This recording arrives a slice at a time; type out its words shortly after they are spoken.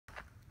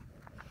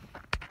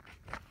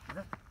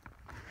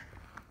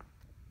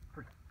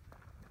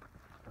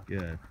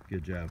Good.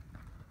 Good job.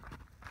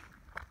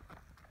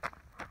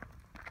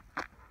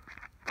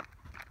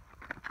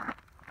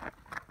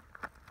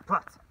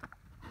 Plus.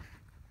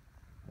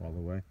 All the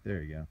way.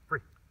 There you go. Free.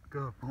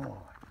 Good boy.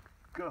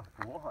 Good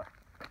boy.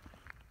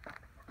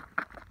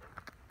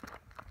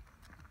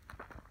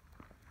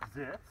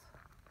 Zits.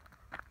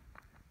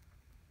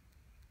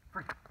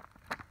 Free.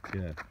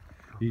 Good.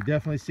 You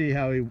definitely see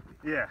how he,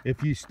 Yeah.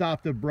 if you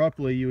stopped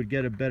abruptly, you would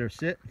get a better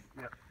sit.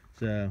 Yep.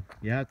 So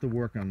you have to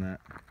work on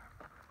that.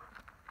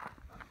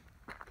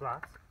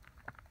 Plus.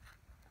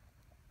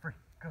 Free.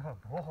 Good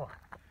boy.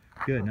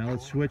 Good. Now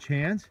let's switch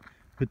hands.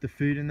 Put the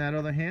food in that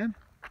other hand,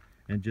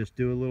 and just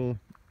do a little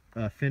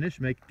finish.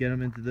 Get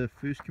them into the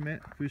foos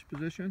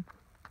position.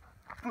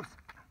 Foos.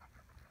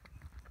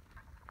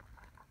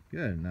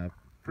 Good. Now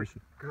push.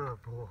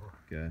 Good boy.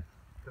 Good.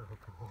 Good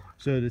boy.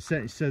 So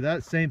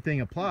that same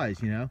thing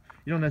applies. You know,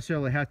 you don't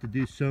necessarily have to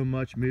do so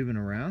much moving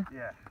around.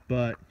 Yeah.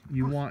 But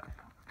you want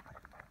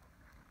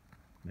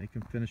make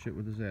him finish it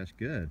with his ass.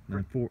 Good. And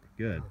then four.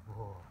 Good. Good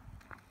boy.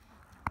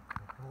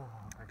 Good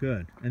boy.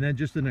 Good. And then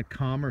just in a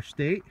calmer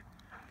state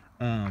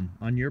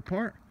on your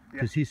part,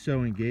 because he's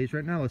so engaged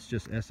right now. Let's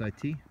just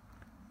SIT.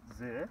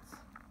 Zits.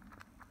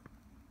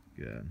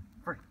 Good.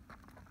 Free.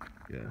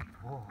 Good.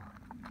 Oh.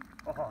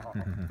 Oh.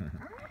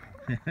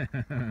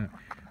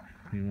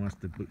 He wants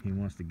to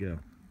go.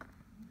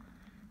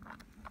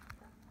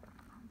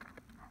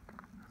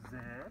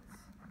 Zits.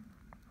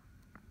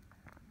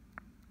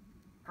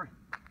 Free.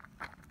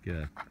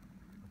 Good.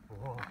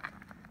 Oh.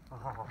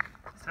 Oh.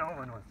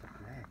 Someone wants to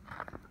play.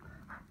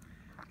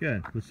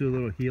 Good. Let's do a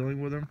little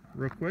healing with him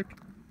real quick.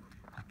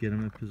 Get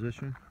him in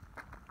position.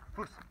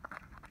 Push.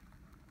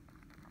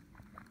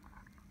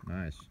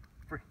 Nice.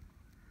 Free.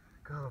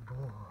 Good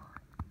boy.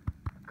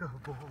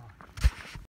 Good boy.